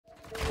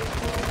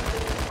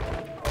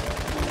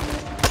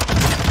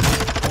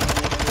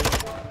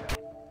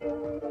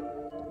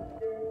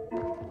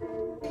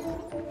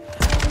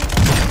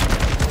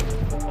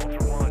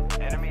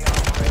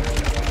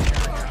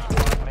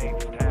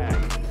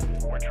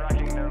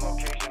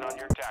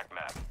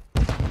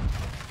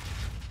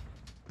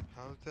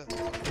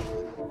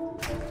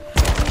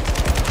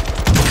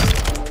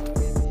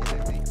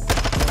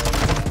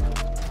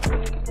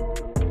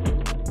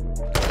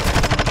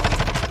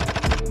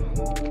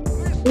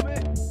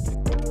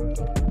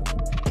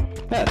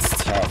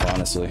That's tough,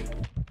 honestly.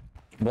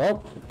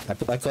 Well, I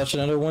clutched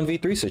another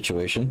 1v3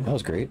 situation. That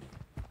was great.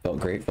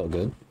 Felt great, felt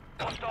good.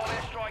 Hostile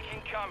airstrike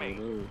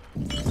incoming.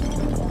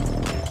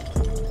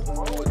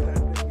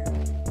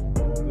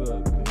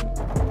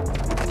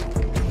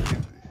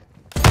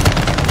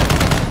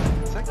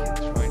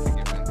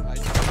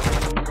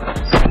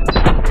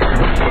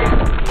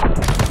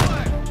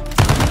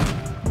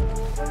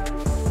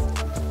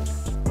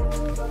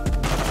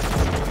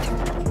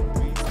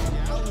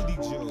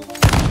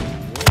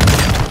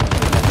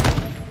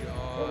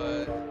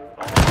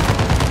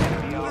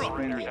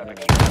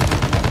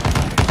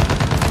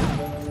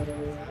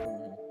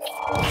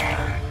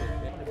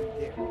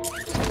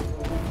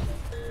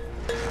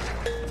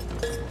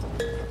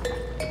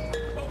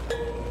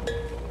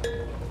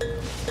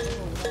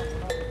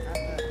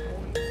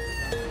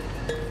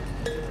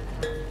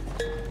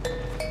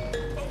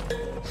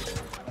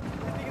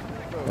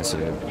 I see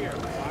it.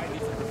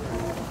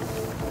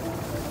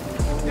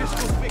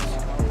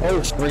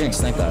 Oh, we're getting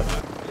sniped at.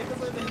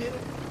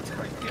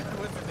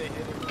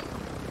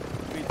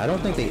 I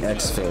don't think they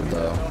X-filled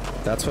though.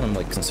 That's what I'm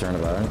like concerned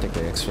about. I don't think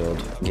they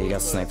X-filled. Yeah, you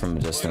got sniped from a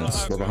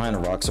distance. We're behind a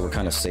rock, so we're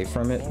kind of safe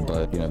from it,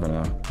 but you never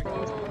know.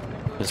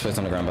 This place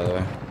on the ground, by the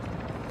way.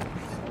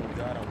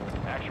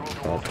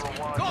 Oh.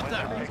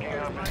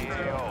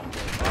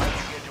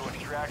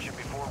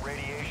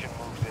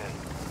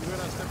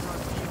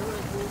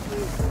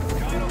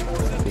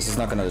 This is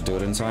not gonna do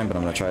it in time, but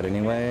I'm gonna try it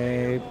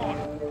anyway.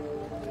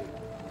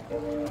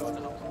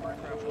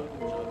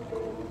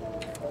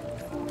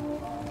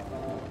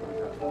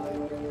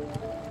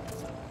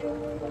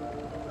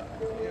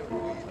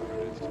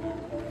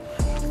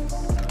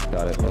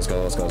 Got it. Let's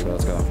go, let's go, let's go,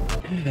 let's go.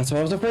 That's what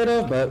I was afraid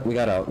of, but we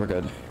got out. We're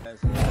good.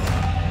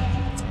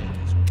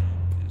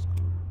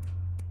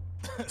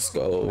 Let's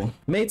go.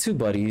 Made 2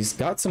 buddies,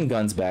 got some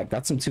guns back,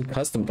 got a few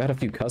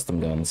custom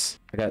guns.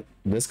 I got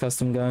this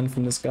custom gun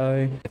from this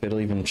guy. If it'll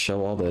even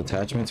show all the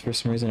attachments for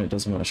some reason, it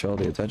doesn't want to show all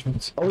the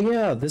attachments. Oh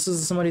yeah, this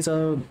is somebody's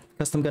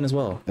custom gun as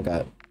well. I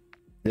got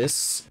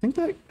this. I think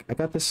that I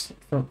got this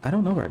from, I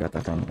don't know where I got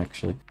that from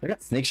actually. I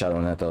got snake shot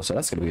on that though, so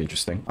that's gonna be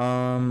interesting.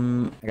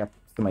 I got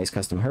somebody's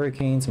custom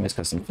Hurricane, somebody's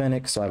custom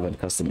Phoenix, so I have a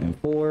custom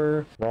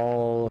M4,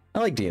 Raw. I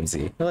like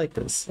DMZ. I like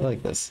this. I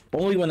like this.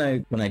 Only when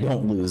I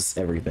don't lose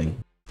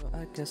everything.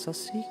 I guess I'll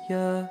see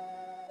ya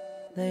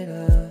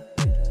later.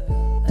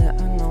 Yeah,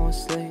 I know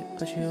it's late,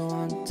 but you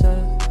want to.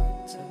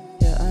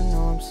 Yeah, I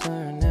know I'm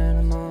slurring and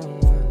I'm on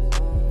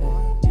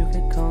one. Yeah, you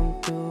can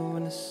come through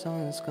when the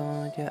sun's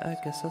gone. Yeah, I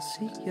guess I'll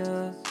see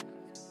ya.